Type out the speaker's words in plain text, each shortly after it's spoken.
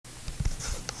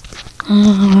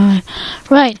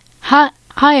Right.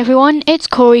 Hi everyone. It's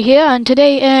Corey here, and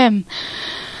today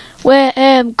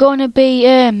we're gonna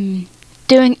be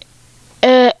doing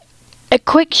a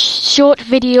quick short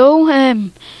video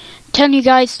telling you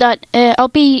guys that I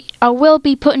will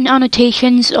be putting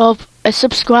annotations of a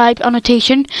subscribe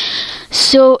annotation.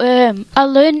 So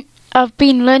I've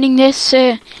been learning this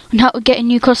on how to get a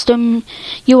new custom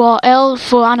URL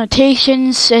for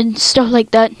annotations and stuff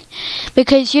like that,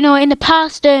 because you know in the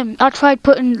past I tried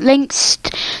putting links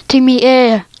to me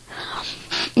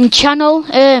channel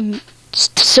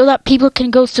so that people can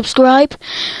go subscribe.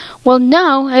 Well,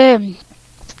 now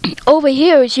over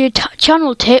here is your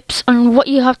channel tips on what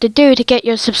you have to do to get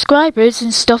your subscribers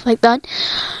and stuff like that.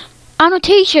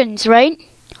 Annotations, right?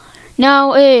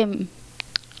 Now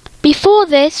before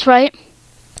this, right,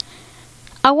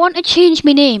 I want to change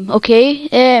my name, okay?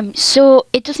 So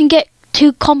it doesn't get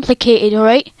too complicated,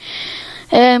 alright?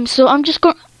 So I'm just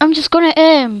gonna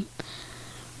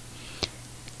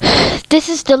this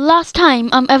is the last time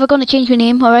I'm ever gonna change my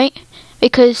name, alright?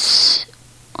 Because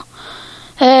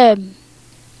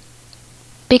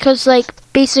like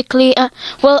basically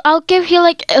well, I'll give you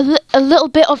like a little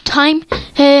bit of time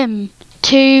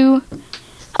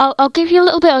I'll give you a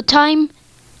little bit of time,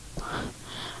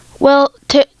 well,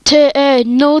 to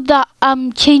know that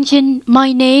I'm changing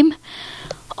my name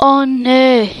on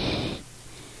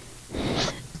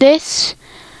this,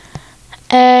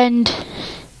 and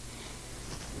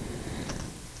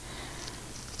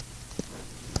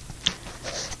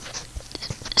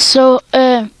so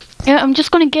yeah, I'm just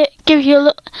gonna give you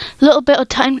a little bit of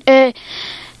time to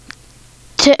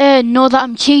know that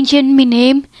I'm changing my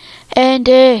name, and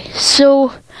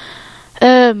so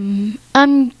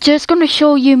I'm just gonna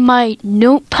show you my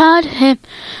notepad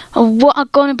of what I'm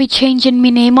gonna be changing my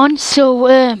name on. So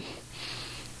I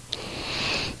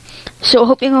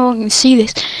hope you all can see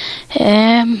this.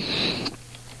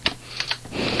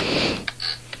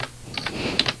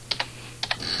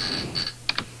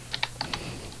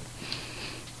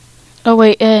 Oh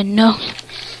wait, no.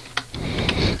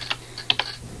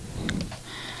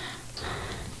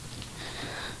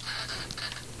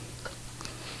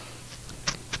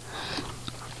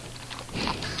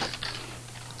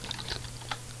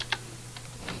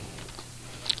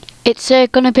 It's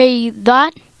gonna be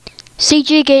that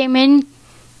CJ Gaming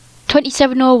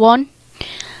 2701.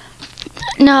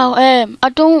 Now I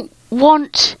don't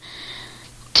want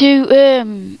to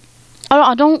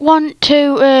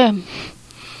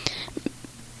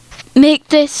make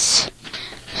this.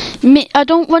 I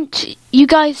don't want you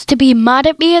guys to be mad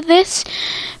at me at this,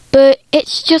 but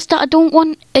it's just that I don't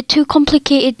want a too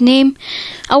complicated name.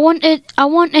 I want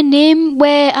a name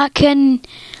where I can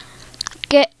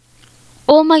get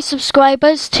all my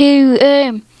subscribers to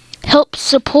help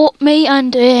support me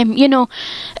and you know,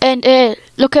 and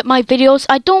look at my videos.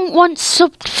 I don't want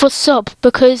sub for sub,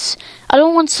 because I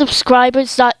don't want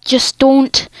subscribers that just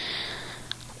don't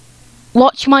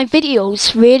watch my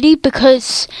videos, really,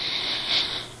 because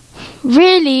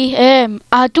really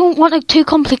I don't want a too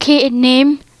complicated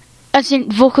name as in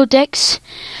Vocaldex,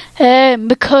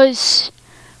 because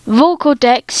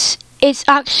Vocaldex is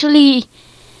actually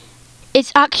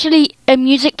a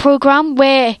music program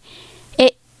where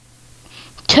it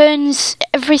turns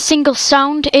every single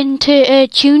sound into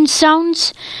tune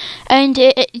sounds, and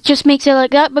it just makes it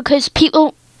like that, because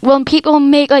when people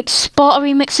make like Sparta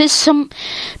remixes, some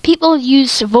people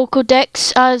use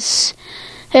Vocaldex as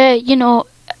you know,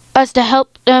 as to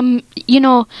help you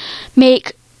know,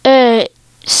 make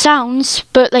sounds,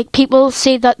 but like people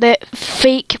say that they're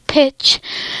fake pitch.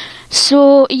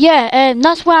 So yeah,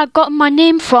 that's where I got my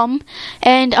name from,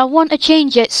 and I want to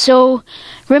change it. So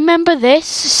remember this,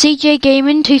 CJ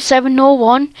Gaming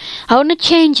 2701. I want to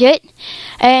change it,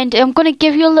 and I'm gonna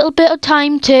give you a little bit of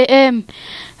time to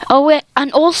oh,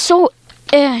 and also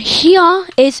here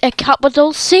is a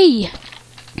capital C.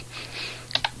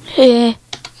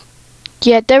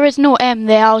 Yeah, there is no M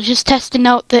there. I was just testing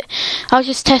out the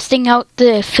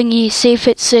thingy, see if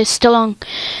it's still on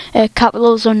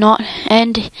capitals or not.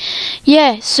 And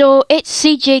yeah, so it's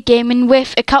CJ Gaming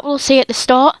with a capital C at the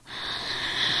start.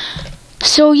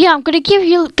 So yeah, I'm gonna give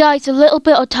you guys a little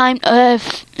bit of time to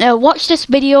watch this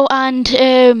video and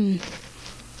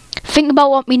think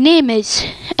about what my name is.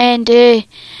 And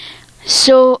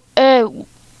so and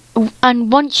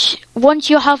once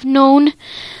you have known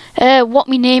what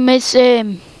my name is,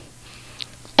 and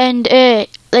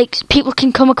like people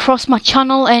can come across my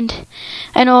channel and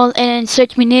all, and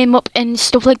search my name up and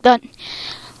stuff like that,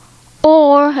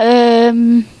 or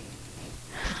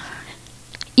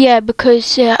yeah,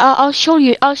 because I'll show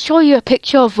you a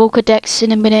picture of Vocaldex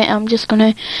in a minute. I'm just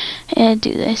gonna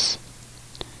do this.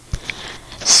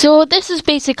 So this is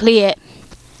basically it.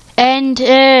 And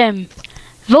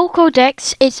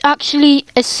Vocodex is actually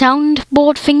a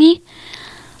soundboard thingy,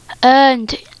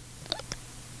 and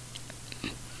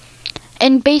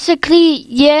basically,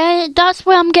 yeah, that's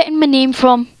where I'm getting my name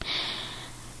from.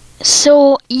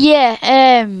 So yeah,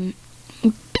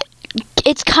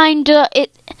 it's kinda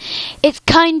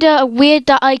weird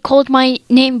that I called my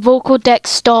name Vocodex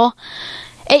Star.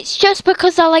 It's just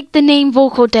because I like the name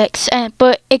Vocodex,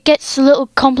 but it gets a little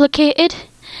complicated.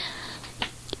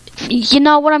 You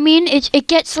know what I mean? It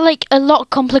gets like a lot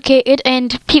complicated,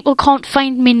 and people can't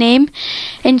find my name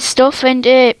and stuff, and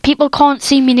people can't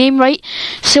see my name right.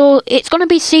 So it's gonna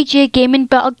be CJ Gaming,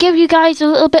 but I'll give you guys a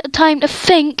little bit of time to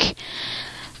think,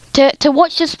 to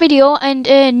watch this video, and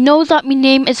know that my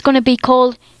name is gonna be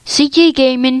called CJ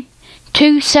Gaming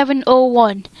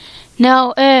 2701.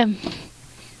 Now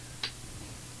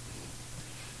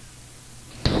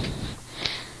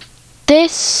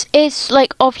this is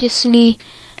like obviously.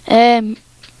 I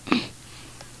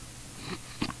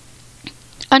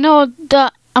know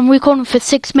that I'm recording for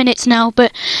 6 minutes now,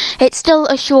 but it's still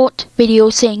a short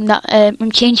video saying that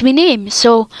I'm changing my name.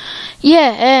 So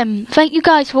yeah, thank you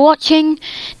guys for watching.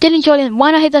 Did enjoy it?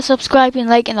 Why not hit that subscribe and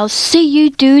like, and I'll see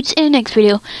you dudes in the next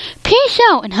video. Peace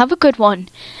out and have a good one.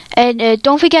 And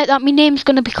don't forget that my name's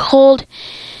gonna be called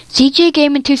CJ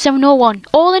Gaming 2701.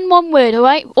 All in one word,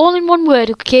 alright? All in one word,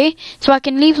 okay? So I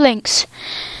can leave links.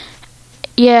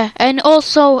 Yeah, and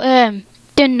also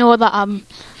didn't know that I'm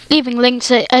leaving links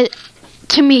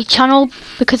to me channel,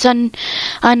 because I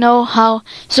know how.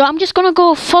 So I'm just gonna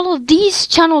go follow these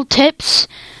channel tips.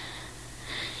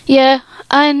 Yeah,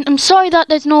 and I'm sorry that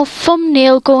there's no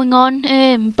thumbnail going on,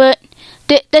 but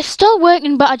they're still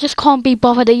working, but I just can't be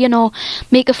bothered to, you know,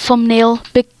 make a thumbnail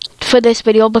for this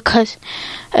video, because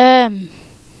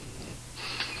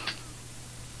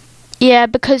yeah,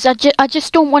 because I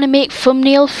just don't want to make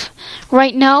thumbnails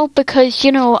right now, because,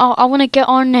 you know, I want to get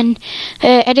on and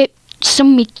edit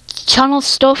some of my channel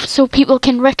stuff so people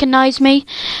can recognize me.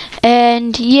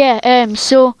 And yeah,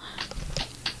 so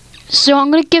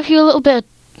I'm gonna give you a little bit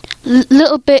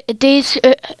of days,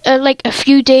 like a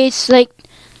few days, like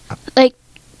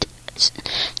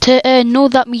to know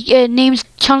that my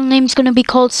channel name's gonna be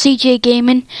called CJ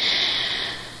Gaming.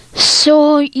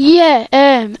 So yeah,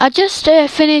 I just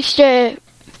finished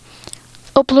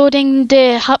uploading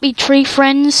the Happy Tree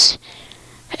Friends.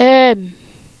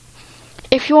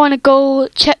 If you want to go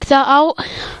check that out,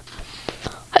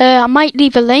 I might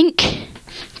leave a link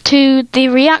to the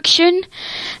reaction,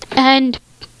 and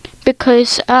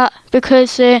because that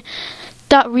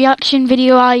reaction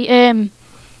video, I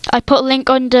put a link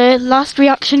on the last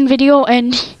reaction video,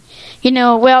 and you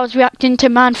know, where I was reacting to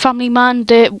Man Family Man,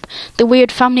 the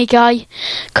weird Family Guy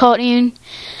cartoon.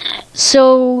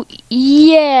 So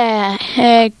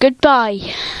yeah,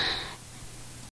 goodbye.